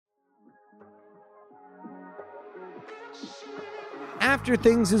After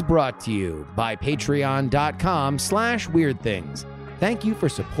Things is brought to you by patreon.com/weirdthings. Thank you for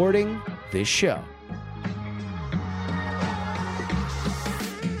supporting this show.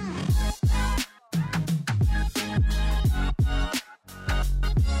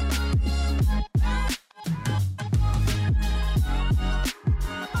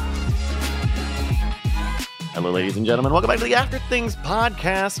 Hello, ladies and gentlemen. Welcome back to the After Things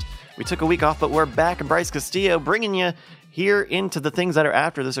podcast. We took a week off, but we're back. And Bryce Castillo bringing you here into the things that are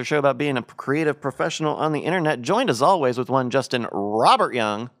after. This is a show about being a creative professional on the internet. Joined as always with one Justin Robert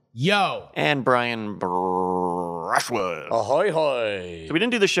Young. Yo. And Brian Brushwood. Ahoy, hoy. So we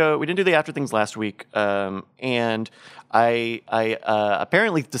didn't do the show. We didn't do the After Things last week. And I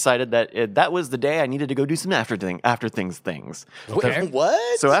apparently decided that that was the day I needed to go do some After Things. Okay.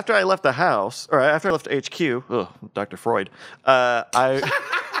 What? So after I left the house, or after I left HQ, Dr. Freud, that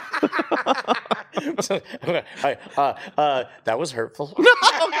was hurtful.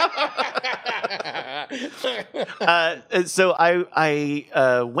 So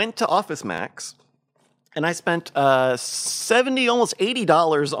I went to Office Max, and I spent $70, almost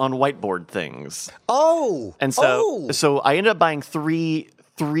 $80 on whiteboard things. Oh, And so I ended up buying three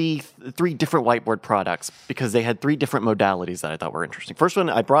different whiteboard products because they had three different modalities that I thought were interesting. First one,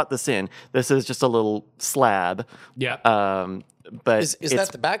 I brought this in. This is just a little slab. Yeah. But is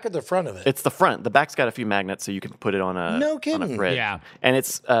that the back or the front of it? It's the front. The back's got a few magnets, so you can put it on a No on a kidding. grid. Yeah. And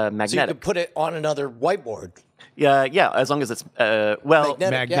it's So you magnetic. could put it on another whiteboard. Yeah, as long as it's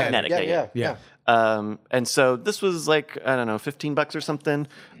Magnetic. Yeah. And so this was like, I don't know, $15 or something.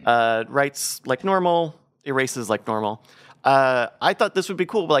 Writes like normal, erases like normal. I thought this would be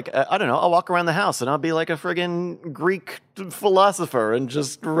cool. Like, I don't know, I'll walk around the house and I'll be like a friggin' Greek philosopher and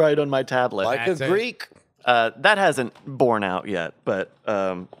just write on my tablet. Like That's a it. Greek. That hasn't borne out yet, but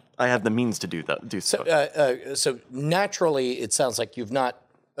I have the means to do so. So naturally, it sounds like you've not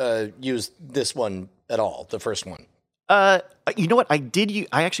used this one at all, the first one. You know what? I did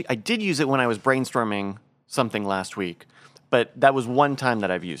use it when I was brainstorming something llast week, but that was one time that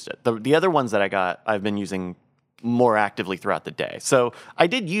I've used it. The other ones that I got, I've been using more actively throughout the day. So I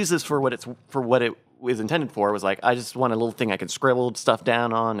did use this for what it was intended for. It was like, I just want a little thing I can scribble stuff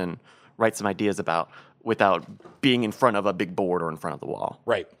down on and write some ideas about without being in front of a big board or in front of the wall.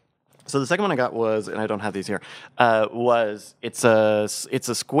 Right. So the second one I got was, and I don't have these here, it's a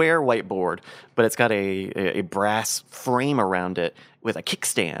square whiteboard, but it's got a brass frame around it with a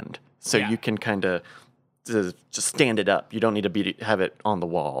kickstand, so you can kind of just stand it up. You don't need to have it on the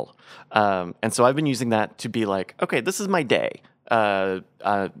wall. And so I've been using that to be like, okay, this is my day. I'm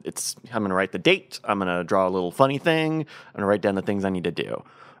going to write the date. I'm going to draw a little funny thing. I'm going to write down the things I need to do.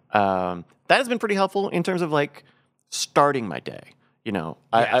 That has been pretty helpful in terms of like starting my day. You know,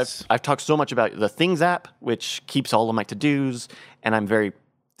 Yes. I've talked so much about the Things app, which keeps all of my to-dos, and I'm very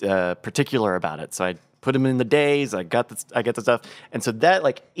particular about it. So I put them in the days. I get the stuff, and so that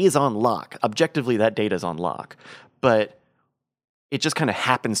like is on lock. Objectively, that data is on lock, but it just kind of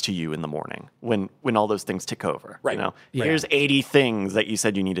happens to you in the morning when all those things tick over. Right. You know, Yeah. here's 80 things that you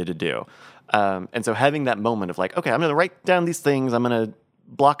said you needed to do, and so having that moment of like, okay, I'm going to write down these things. I'm going to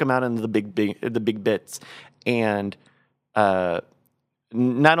block them out into the big bits, and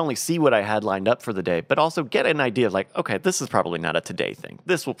not only see what I had lined up for the day, but also get an idea of like, okay, this is probably not a today thing.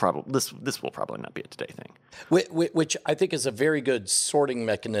 This will probably not be a today thing. Which I think is a very good sorting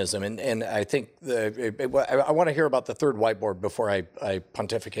mechanism. And I think I want to hear about the third whiteboard before I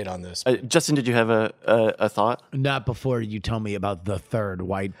pontificate on this. Justin, did you have a thought? Not before you tell me about the third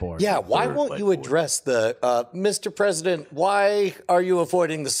whiteboard. Yeah, why won't you address the, Mr. President, why are you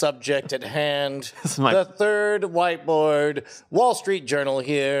avoiding the subject at hand? The third whiteboard, Wall Street Journal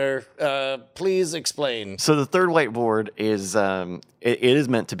here. Please explain. So the third whiteboard is it is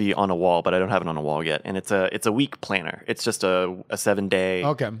meant to be on a wall, but I don't have it on a wall yet. And it's a week planner. It's just a 7-day.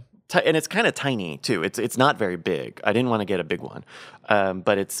 Okay. And it's kind of tiny too. It's not very big. I didn't want to get a big one,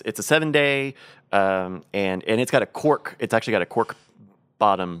 but it's a 7-day, and it's got a cork. It's actually got a cork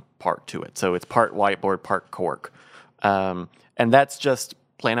bottom part to it, so it's part whiteboard, part cork, and that's just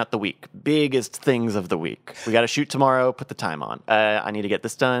plan out the week. Biggest things of the week. We got to shoot tomorrow. Put the time on. I need to get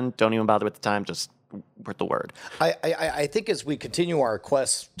this done. Don't even bother with the time. Just put the word. I think as we continue our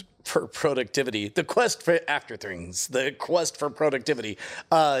quest for productivity, the quest for after things, the quest for productivity,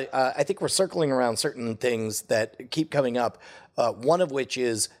 I think we're circling around certain things that keep coming up. One of which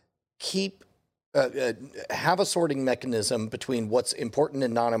is have a sorting mechanism between what's important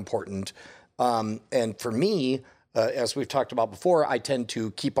and not important. And for me, as we've talked about before, I tend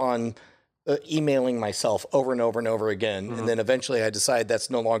to keep on emailing myself over and over and over again. And then eventually I decide that's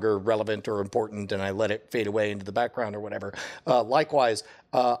no longer relevant or important and I let it fade away into the background or whatever. Likewise,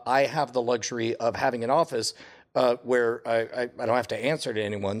 I have the luxury of having an office where I don't have to answer to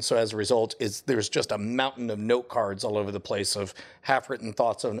anyone. So as a result, there's just a mountain of note cards all over the place of half-written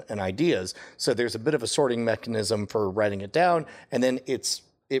thoughts and ideas. So there's a bit of a sorting mechanism for writing it down, and then it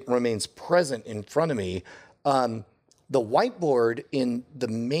remains present in front of me. The whiteboard in the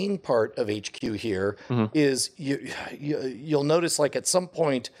main part of HQ here is you'll notice like at some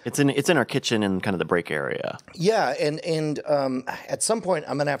point it's in our kitchen in kind of the break area. Yeah, and at some point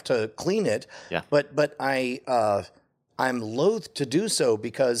I'm gonna have to clean it. Yeah. But I'm loath to do so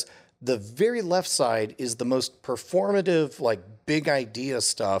because the very left side is the most performative, like big idea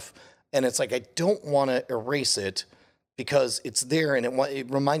stuff, and it's like I don't want to erase it, because it's there and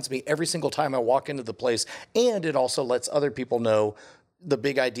it reminds me every single time I walk into the place, and it also lets other people know the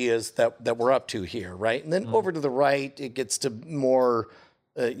big ideas that we're up to here, right? And then over to the right, it gets to more,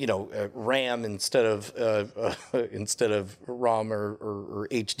 RAM instead of ROM or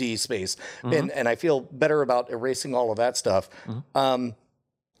HD space, and I feel better about erasing all of that stuff.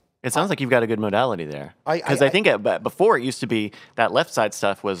 It sounds like you've got a good modality there. Because I think before it used to be that left side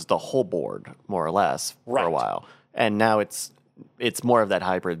stuff was the whole board, more or less, for a while. And now it's more of that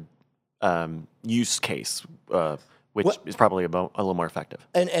hybrid use case, which is probably a little more effective.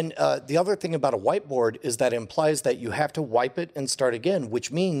 And the other thing about a whiteboard is that implies that you have to wipe it and start again,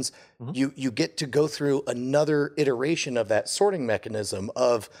 which means you get to go through another iteration of that sorting mechanism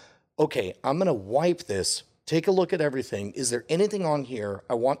of, okay, I'm going to wipe this, take a look at everything. Is there anything on here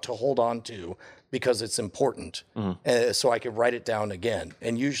I want to hold on to because it's important? So I could write it down again.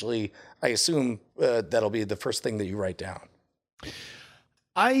 And usually I assume that'll be the first thing that you write down.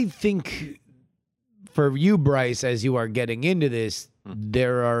 I think for you, Bryce, as you are getting into this,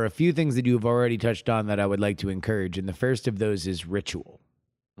 there are a few things that you've already touched on that I would like to encourage. And the first of those is ritual.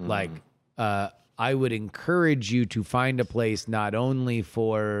 Like, I would encourage you to find a place not only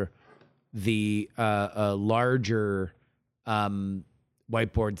for the larger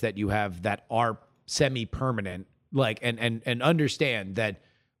whiteboards that you have that are semi-permanent, like, and understand that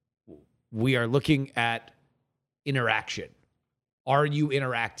we are looking at interaction. Are you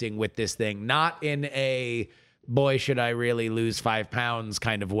interacting with this thing? Not in a, boy, should I really lose 5 pounds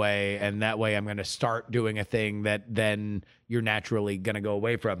kind of way, and that way I'm going to start doing a thing that then you're naturally going to go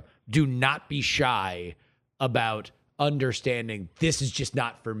away from. Do not be shy about understanding this is just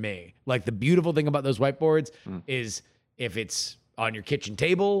not for me. Like, the beautiful thing about those whiteboards is if it's on your kitchen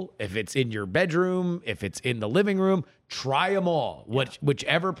table, if it's in your bedroom, if it's in the living room, try them all.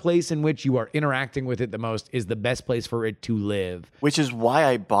 Whichever place in which you are interacting with it the most is the best place for it to live. Which is why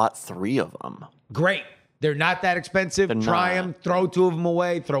I bought 3 of them. Great. They're not that expensive. Try them, throw 2 of them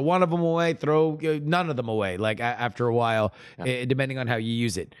away, throw 1 of them away, throw none of them away, like after a while, depending on how you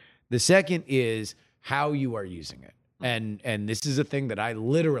use it. The second is how you are using it. And this is a thing that I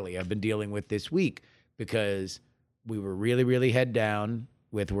literally have been dealing with this week, because we were really, really head down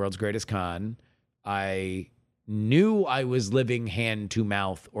with World's Greatest Con. I knew I was living hand to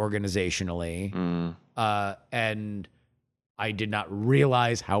mouth organizationally. And I did not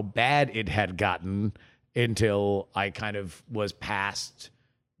realize how bad it had gotten until I kind of was past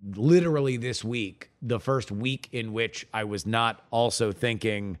literally this week, the first week in which I was not also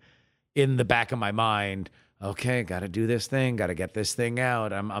thinking in the back of my mind, okay, got to do this thing, got to get this thing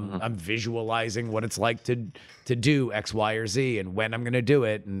out. I'm visualizing what it's like to do X, Y, or Z, and when I'm going to do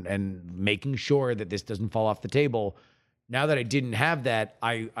it, and making sure that this doesn't fall off the table. Now that I didn't have that,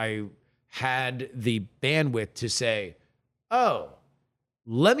 I had the bandwidth to say, oh,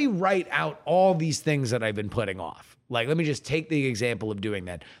 let me write out all these things that I've been putting off. Like, let me just take the example of doing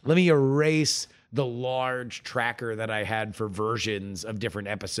that. Let me erase the large tracker that I had for versions of different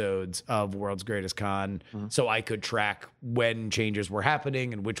episodes of World's Greatest Con, so I could track when changes were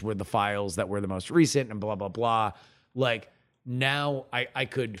happening and which were the files that were the most recent and blah, blah, blah. Like, now I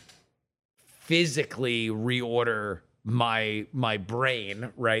could physically reorder my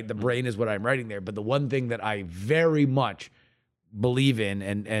brain, right? The brain is what I'm writing there. But the one thing that I very much believe in,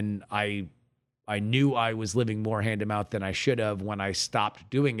 and I knew I was living more hand to mouth than I should have when I stopped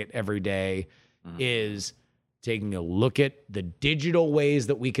doing it every day, is taking a look at the digital ways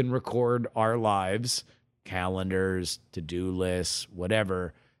that we can record our lives, calendars, to-do lists,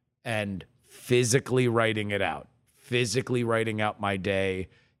 whatever, and physically writing it out, physically writing out my day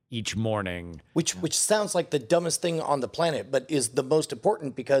each morning. Which sounds like the dumbest thing on the planet, but is the most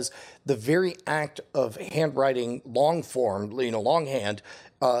important, because the very act of handwriting long form, longhand,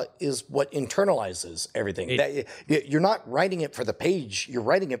 is what internalizes everything. You're not writing it for the page; you're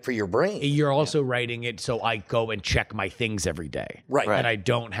writing it for your brain. You're also writing it so I go and check my things every day, Right. And I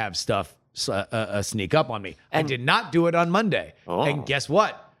don't have stuff sneak up on me. I did not do it on Monday, and guess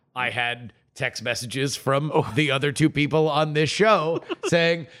what? I had text messages from the other two people on this show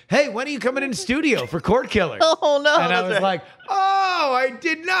saying, "Hey, when are you coming in studio for Court Killer?" Oh no! And I was like, "Oh, I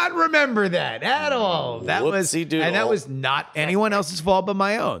did not remember that at all. That was not anyone else's fault but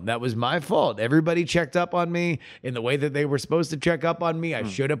my own. That was my fault. Everybody checked up on me in the way that they were supposed to check up on me. I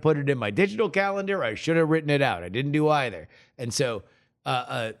should have put it in my digital calendar. I should have written it out. I didn't do either." And so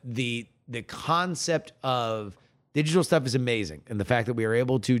the concept of digital stuff is amazing, and the fact that we are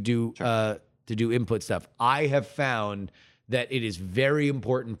able to do input stuff. I have found that it is very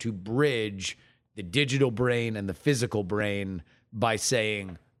important to bridge the digital brain and the physical brain by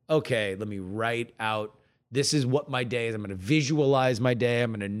saying, okay, let me write out, this is what my day is. I'm going to visualize my day.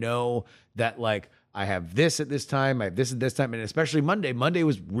 I'm going to know that, like, I have this at this time, I have this at this time, and especially Monday. Monday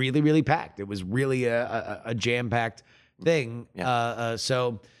was really, really packed. It was really a jam-packed thing. Yeah.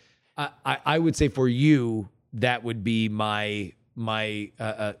 So I would say for you, that would be my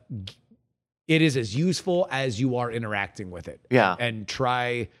it is as useful as you are interacting with it. Yeah. And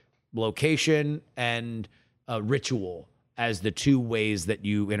try location and ritual as the two ways that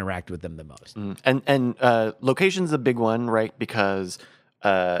you interact with them the most. And location's a big one, right? Because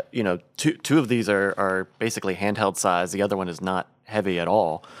two of these are basically handheld size. The other one is not heavy at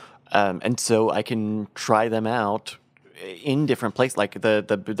all. And so I can try them out in different places. Like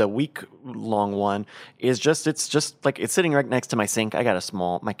the week-long one is it's sitting right next to my sink. I got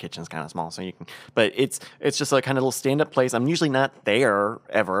my kitchen's kind of small, so but it's just like kind of little stand-up place. I'm usually not there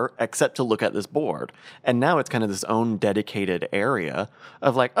ever, except to look at this board. And now it's kind of this own dedicated area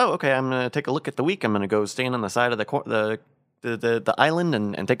of like, oh, okay, I'm going to take a look at the week. I'm going to go stand on the side of the island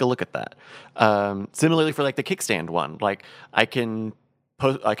and take a look at that. Similarly for like the kickstand one, like I can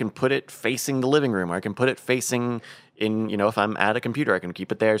put it facing the living room, or I can put it facing in, if I'm at a computer, I can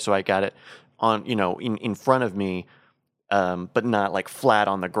keep it there. So I got it on, in front of me, but not like flat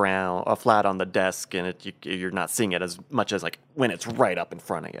on the ground or flat on the desk, and you're not seeing it as much as like when it's right up in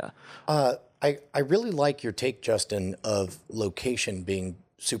front of you. I really like your take, Justin, of location being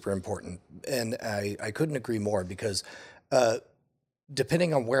super important. And I couldn't agree more, because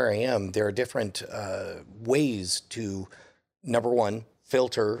depending on where I am, there are different ways to, number one,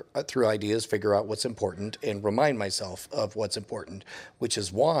 filter through ideas, figure out what's important, and remind myself of what's important, which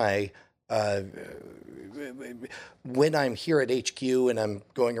is why when I'm here at HQ and I'm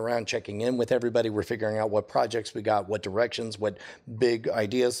going around checking in with everybody, we're figuring out what projects we got, what directions, what big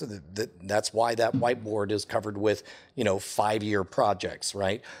ideas. That's why that whiteboard is covered with, 5-year projects,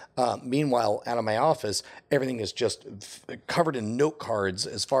 right? Meanwhile, out of my office, everything is just covered in note cards,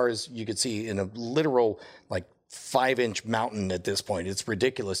 as far as you could see, in a literal, 5-inch mountain at this point. It's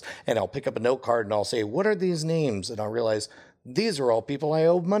ridiculous. And I'll pick up a note card and I'll say, what are these names? And I'll realize these are all people I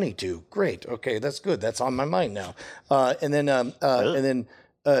owe money to. Great. Okay, that's good. That's on my mind now. And then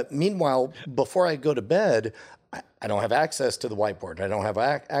meanwhile, before I go to bed, I don't have access to the whiteboard. I don't have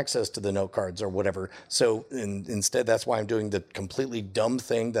access to the note cards or whatever. So instead, that's why I'm doing the completely dumb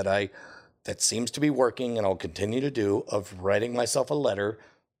thing that seems to be working, and I'll continue to do, of writing myself a letter.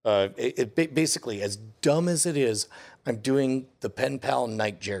 Basically, as dumb as it is, I'm doing the pen pal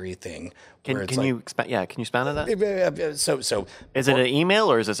Night Jerry thing. Can you expand? Yeah, can you expand on that? So is it an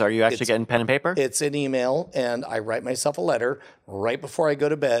email, or are you actually getting pen and paper? It's an email, and I write myself a letter right before I go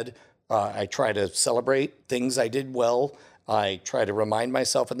to bed. I try to celebrate things I did well. I try to remind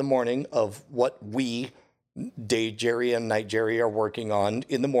myself in the morning of what Day Jerry and Night Jerry are working on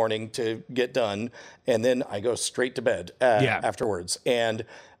in the morning to get done, and then I go straight to bed afterwards. And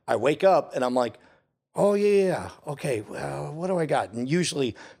I wake up and I'm like, oh yeah, okay, what do I got? And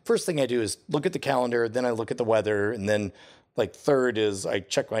usually, first thing I do is look at the calendar, then I look at the weather, and then third is I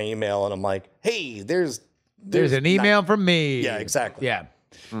check my email and I'm like, hey, there's an email from me. Yeah, exactly. Yeah,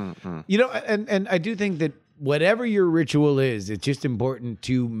 and I do think that whatever your ritual is, it's just important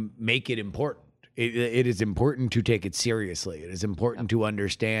to make it important. It is important to take it seriously. It is important to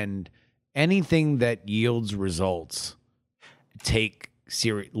understand anything that yields results.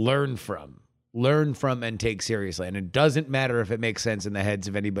 Learn from and take seriously. And it doesn't matter if it makes sense in the heads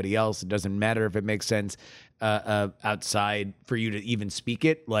of anybody else. It doesn't matter if it makes sense outside for you to even speak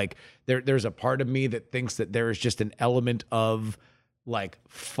it. Like there's a part of me that thinks that there is just an element of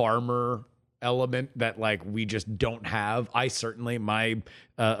farmer element that we just don't have. I certainly, my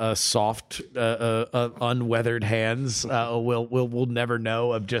soft unweathered hands will never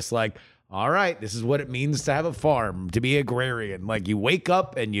know of just all right, this is what it means to have a farm, to be agrarian. Like you wake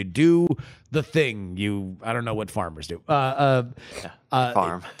up and you do the thing. I don't know what farmers do. Farm.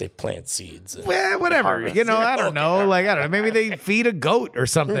 They plant seeds. Well, whatever. You know, I don't know. Like, I don't know. Maybe they feed a goat or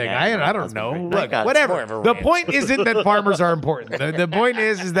something. I don't know. Look, whatever. The point isn't that farmers are important. The point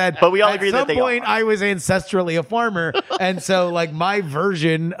is that but we all at agree some that they point are. I was ancestrally a farmer. And so, like, my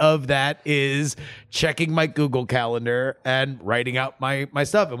version of that is checking my Google Calendar and writing out my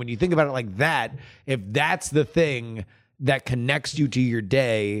stuff. And when you think about it like that, if that's the thing that connects you to your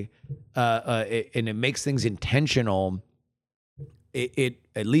day, and it makes things intentional, it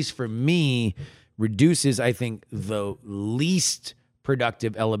at least for me reduces, I think, the least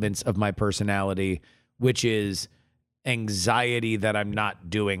productive elements of my personality, which is anxiety that I'm not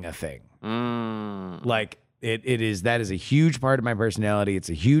doing a thing. Like that is a huge part of my personality. It's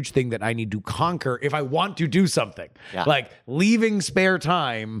a huge thing that I need to conquer if I want to do something. Yeah. Like leaving spare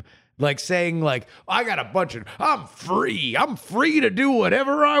time, like saying like, I'm free to do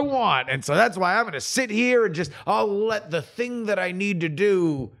whatever I want. And so that's why I'm going to sit here and I'll let the thing that I need to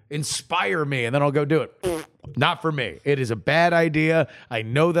do inspire me and then I'll go do it. Not for me. It is a bad idea. I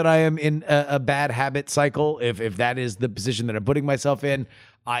know that I am in a bad habit cycle. If that is the position that I'm putting myself in,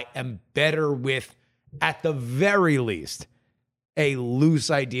 I am better with, at the very least, a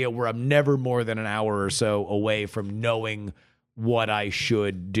loose idea where I'm never more than an hour or so away from knowing what I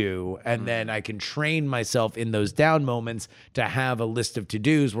should do. And then I can train myself in those down moments to have a list of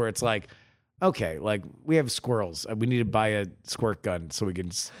to-dos where it's like, okay, like we have squirrels. We need to buy a squirt gun so we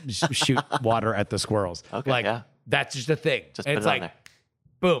can shoot water at the squirrels. Okay, that's just a thing. Just and put it's it on like, there.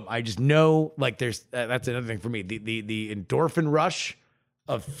 boom, I just know like there's, that's another thing for me. The endorphin rush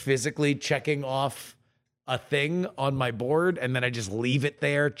of physically checking off a thing on my board, and then I just leave it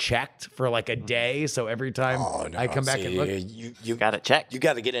there checked for like a day. So every time I come back and look, You got it checked. You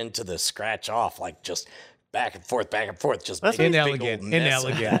got to get into the scratch off, like just back and forth, just That's making a big inelegant. old mess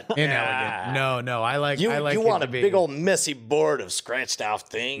of that. No, I like You I like want it a to be, big old messy board of scratched out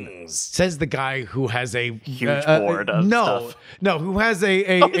things. says the guy who has a Huge board of stuff. who has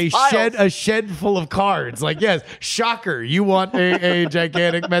a piles. shed full of cards. Like, yes, shocker, you want a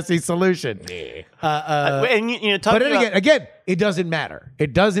gigantic messy solution. And you know, But talking then about, again, it doesn't matter.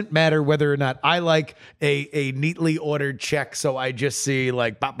 It doesn't matter whether or not I like a neatly ordered check. So I just see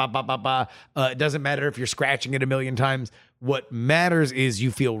like ba ba ba ba ba. It doesn't matter if you're scratching it a million times. What matters is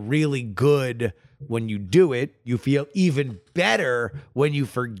you feel really good when you do it. You feel even better when you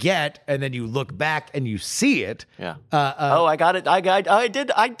forget, and then you look back and you see it. yeah. I got it. I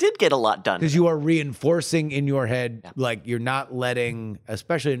did get a lot done. Because you are reinforcing in your head, like you're not letting,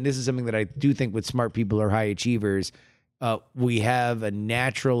 especially, and this is something that I do think with smart people or high achievers, we have a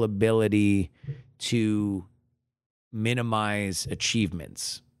natural ability to minimize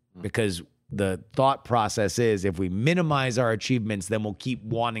achievements, because the thought process is if we minimize our achievements, then we'll keep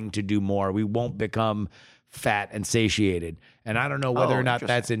wanting to do more. We won't become fat and satiated. And I don't know whether or not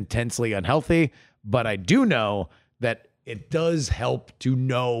that's intensely unhealthy, but I do know that it does help to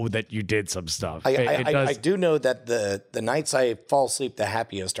know that you did some stuff. I do know that the nights I fall asleep the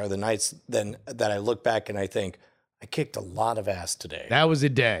happiest are the nights then that I look back and I think, I kicked a lot of ass today. That was a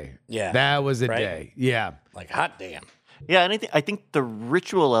day. Yeah. That was a Right? day. Yeah. Like, hot damn. Yeah, and I think the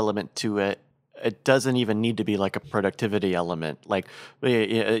ritual element to it doesn't even need to be like a productivity element. Like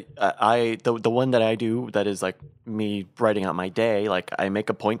the one that I do that is like me writing out my day. Like I make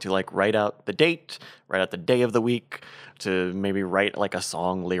a point to like write out the date, write out the day of the week, to maybe write like a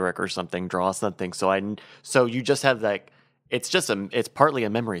song lyric or something, draw something. So you just have like, it's partly a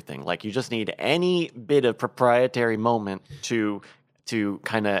memory thing. Like you just need any bit of proprietary moment to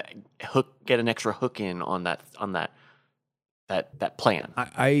kind of get an extra hook in on that plan.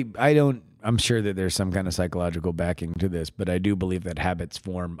 I'm sure that there's some kind of psychological backing to this, but I do believe that habits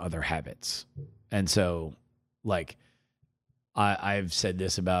form other habits. And so like I've said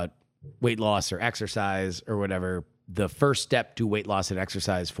this about weight loss or exercise or whatever. The first step to weight loss and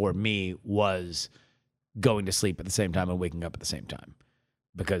exercise for me was going to sleep at the same time and waking up at the same time,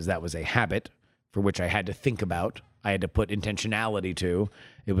 because that was a habit for which I had to think about. I had to put intentionality to.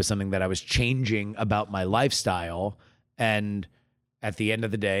 It was something that I was changing about my lifestyle. And at the end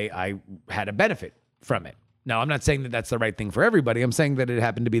of the day, I had a benefit from it. Now, I'm not saying that that's the right thing for everybody. I'm saying that it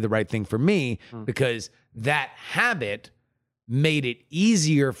happened to be the right thing for me because that habit made it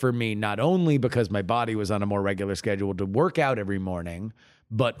easier for me, not only because my body was on a more regular schedule to work out every morning,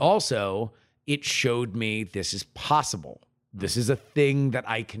 but also it showed me this is possible. This is a thing that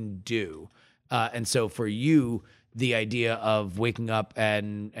I can do. And so for you, the idea of waking up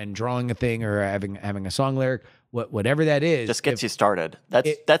and drawing a thing or having a song lyric, whatever that is. Just gets you started.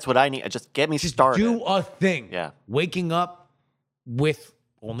 That's what I need. Just get me started. Do a thing. Yeah. Waking up with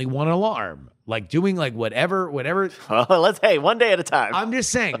only one alarm. Like doing like whatever. Well, one day at a time. I'm just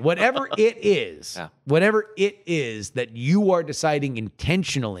saying, whatever it is, whatever it is that you are deciding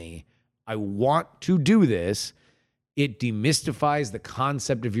intentionally, I want to do this, it demystifies the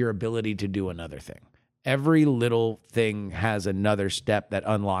concept of your ability to do another thing. Every little thing has another step that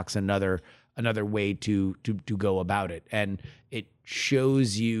unlocks another way to go about it. And it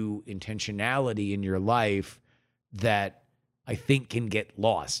shows you intentionality in your life that I think can get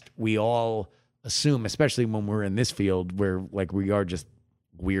lost. We all assume, especially when we're in this field where like we are just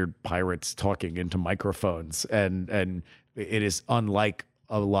weird pirates talking into microphones, and it is unlike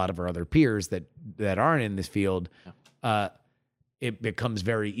a lot of our other peers that aren't in this field. It becomes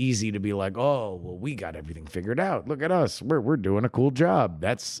very easy to be like, oh, well, we got everything figured out. Look at us. We're doing a cool job.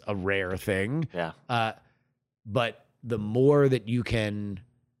 That's a rare thing. Yeah. But the more that you can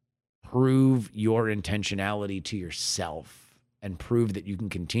prove your intentionality to yourself and prove that you can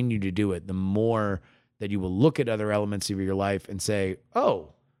continue to do it, the more that you will look at other elements of your life and say, oh,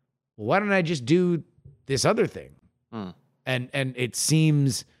 well, why don't I just do this other thing? And it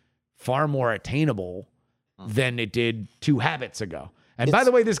seems far more attainable than it did 2 habits ago. And by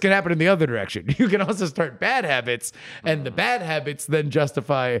the way, this can happen in the other direction. You can also start bad habits, and the bad habits then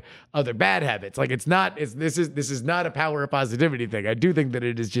justify other bad habits. Like this is not a power of positivity thing. I do think that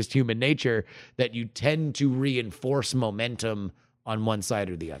it is just human nature that you tend to reinforce momentum on one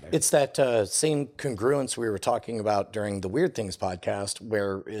side or the other. It's that same congruence we were talking about during the Weird Things podcast,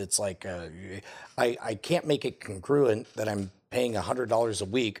 where it's like I can't make it congruent that I'm paying $100 a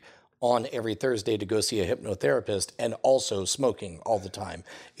week on every Thursday to go see a hypnotherapist and also smoking all the time.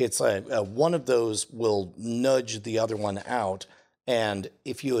 It's one of those will nudge the other one out. And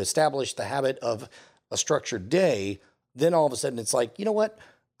if you establish the habit of a structured day, then all of a sudden it's like, you know what?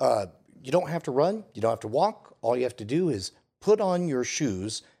 You don't have to run. You don't have to walk. All you have to do is put on your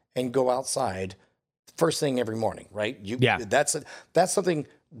shoes and go outside first thing every morning, right? That's something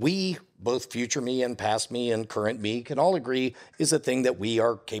we, both future me and past me and current me, can all agree is a thing that we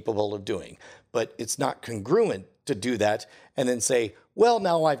are capable of doing. But it's not congruent to do that and then say, well,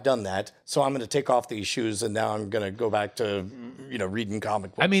 now I've done that, so I'm going to take off these shoes and now I'm going to go back to, reading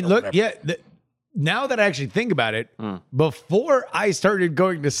comic books. I mean, look, now that I actually think about it, before I started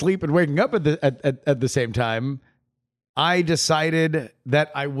going to sleep and waking up at the same time, I decided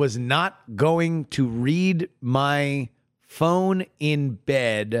that I was not going to read my phone in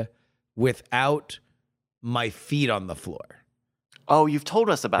bed without my feet on the floor. Oh, you've told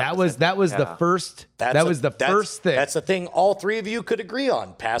us about that. Was the first. That was the first thing. That's the thing all three of you could agree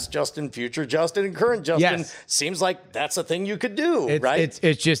on. Past Justin, future Justin, and current Justin. Yes. Seems like that's a thing you could do, right?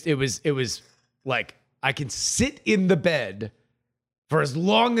 It was like I can sit in the bed for as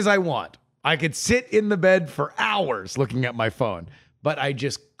long as I want. I could sit in the bed for hours looking at my phone, but I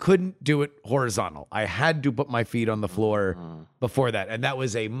just couldn't do it horizontal. I had to put my feet on the floor before that. And that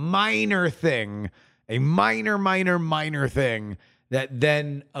was a minor thing, a minor thing that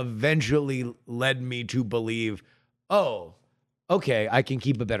then eventually led me to believe, oh, okay, I can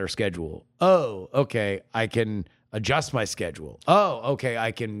keep a better schedule. Oh, okay, I can adjust my schedule. Oh, okay,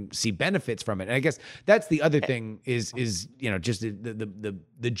 I can see benefits from it. And I guess that's the other thing is just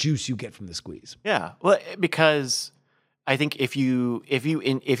the juice you get from the squeeze. Yeah, well, because I think if you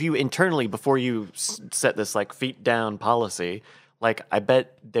internally, before you set this like feet down policy, like I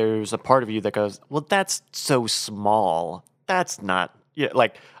bet there's a part of you that goes, well, that's so small. That's not,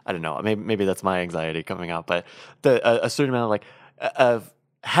 like, I don't know. Maybe that's my anxiety coming out, but a certain amount of like of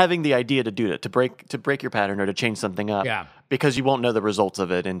having the idea to do it, to break your pattern or to change something up, because you won't know the results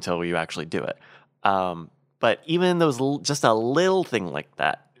of it until you actually do it. But even those just a little thing like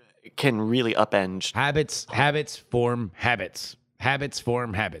that can really upend habits form habits. Habits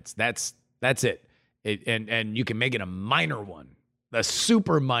form habits. That's it. And you can make it a minor one, a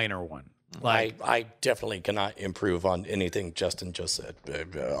super minor one. Like I definitely cannot improve on anything Justin just said.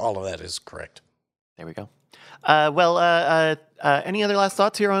 All of that is correct. There we go. Any other last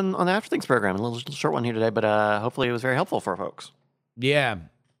thoughts here on the After Things program? A little short one here today, but hopefully it was very helpful for folks. Yeah.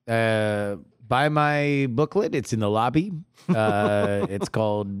 Buy my booklet. It's in the lobby. It's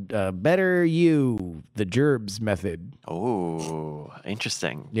called Better You, the Gerbs Method. Oh,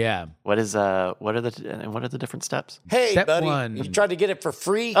 interesting. Yeah. What are the different steps? Hey, Step buddy, 1. you tried to get it for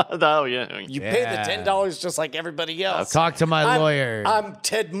free? Oh, yeah. You pay the $10 just like everybody else. Talk to my lawyer. I'm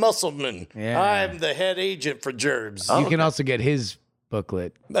Ted Musselman. Yeah. I'm the head agent for Gerbs. You can also get his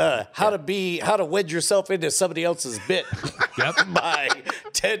booklet. How to wedge yourself into somebody else's bit. Yep. By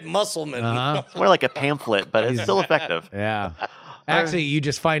Ted Musselman. It's more like a pamphlet, but it's still effective. Yeah. Actually, you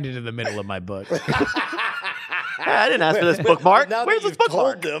just find it in the middle of my book. I didn't ask for this bookmark. Now Where's that this you've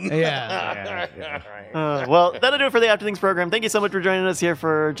bookmark? told them. Yeah. Well, that'll do it for the After Things program. Thank you so much for joining us here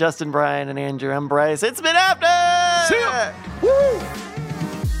for Justin, Brian, and Andrew. I'm Bryce. It's been After! See ya! Woo!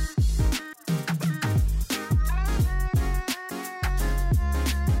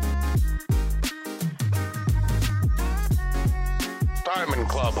 Diamond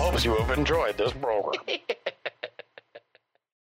Club hopes you have enjoyed this program.